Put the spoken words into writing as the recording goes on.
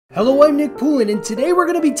Hello, I'm Nick Poulin, and today we're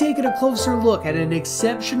going to be taking a closer look at an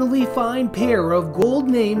exceptionally fine pair of Gold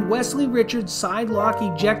Name Westley Richards Sidelock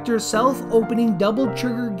Ejector self-opening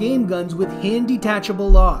double-trigger game guns with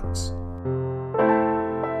hand-detachable locks.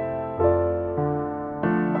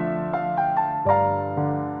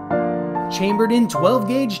 Chambered in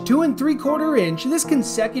 12-gauge 2 3/4 inch, this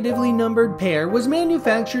consecutively numbered pair was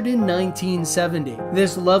manufactured in 1970.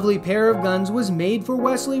 This lovely pair of guns was made for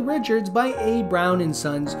Westley Richards by A. Brown &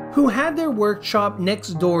 Sons, who had their workshop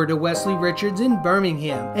next door to Westley Richards in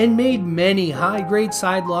Birmingham, and made many high-grade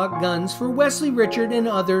sidelock guns for Westley Richards and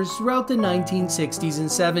others throughout the 1960s and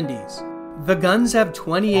 70s. The guns have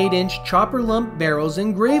 28-inch chopper lump barrels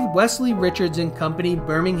engraved Westley Richards & Company,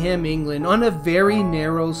 Birmingham, England on a very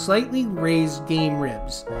narrow, slightly raised game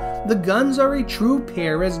ribs. The guns are a true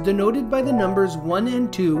pair as denoted by the numbers 1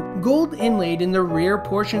 and 2, gold inlaid in the rear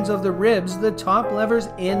portions of the ribs, the top levers,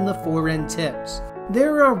 and the fore-end tips.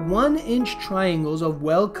 There are 1-inch triangles of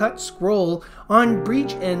well-cut scroll on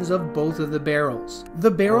breech ends of both of the barrels.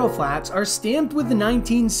 The barrel flats are stamped with the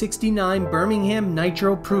 1969 Birmingham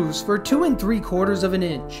Nitro proofs for 2 3/4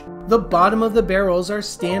 inch. The bottom of the barrels are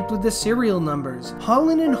stamped with the serial numbers.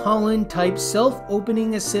 Holland & Holland type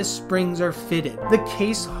self-opening assist springs are fitted. The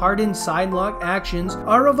case-hardened sidelock actions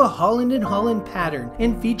are of a Holland & Holland pattern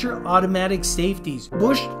and feature automatic safeties,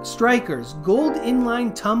 bushed strikers, gold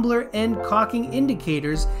inline tumbler and cocking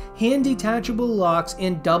indicators, hand-detachable locks,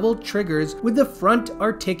 and double triggers with the front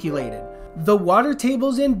articulated. The water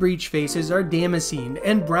tables and breech faces are damascened,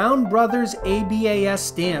 and Brown Brothers ABAS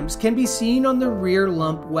stamps can be seen on the rear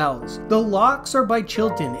lump wells. The locks are by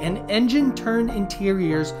Chilton, and engine turn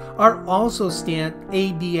interiors are also stamped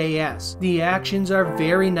ABAS. The actions are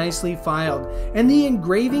very nicely filed, and the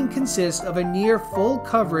engraving consists of a near full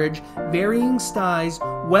coverage, varying styles,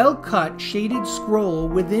 well-cut shaded scroll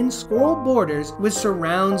within scroll borders with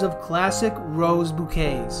surrounds of classic rose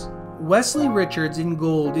bouquets. Westley Richards in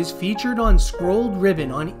gold is featured on scrolled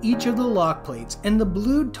ribbon on each of the lock plates, and the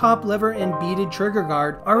blued top lever and beaded trigger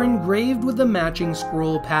guard are engraved with the matching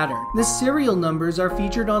scroll pattern. The serial numbers are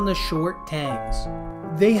featured on the short tangs.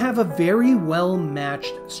 They have a very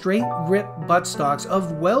well-matched, straight-rip buttstocks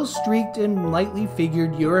of well-streaked and lightly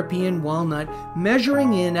figured European walnut,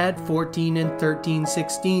 measuring in at 14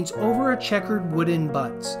 13/16 over a checkered wooden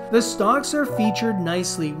butts. The stocks are featured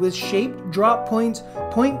nicely with shaped drop points,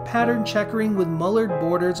 point pattern checkering with mullered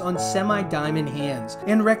borders on semi-diamond hands,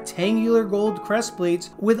 and rectangular gold crest plates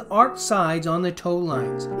with arched sides on the toe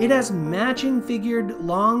lines. It has matching figured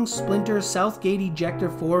long splinter Southgate ejector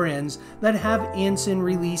foreends that have Anson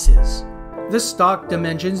releases. The stock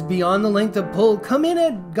dimensions beyond the length of pull come in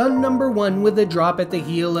at gun number 1 with a drop at the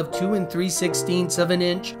heel of 2 3/16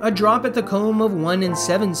 inch, a drop at the comb of 1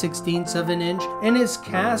 7/16 inch, and is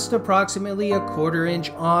cast approximately a 1/4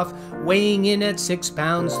 inch off, weighing in at 6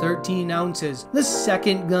 pounds 13 ounces. The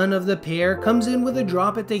second gun of the pair comes in with a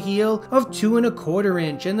drop at the heel of 2 1/4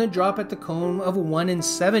 inch and the drop at the comb of 1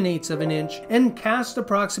 7/8 inch, and cast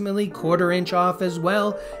approximately 1/4 inch off as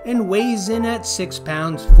well, and weighs in at 6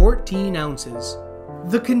 pounds 14 ounces.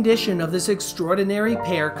 The condition of this extraordinary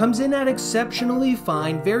pair comes in at exceptionally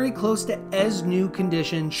fine, very close to as new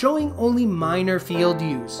condition, showing only minor field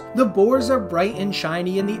use. The bores are bright and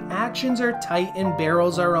shiny, and the actions are tight and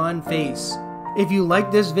barrels are on face. If you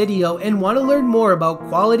like this video and want to learn more about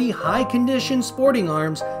quality, high-condition sporting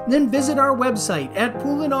arms, then visit our website at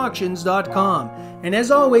poulinauctions.com. And as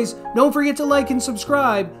always, don't forget to like and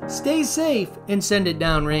subscribe, stay safe, and send it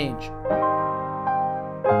downrange.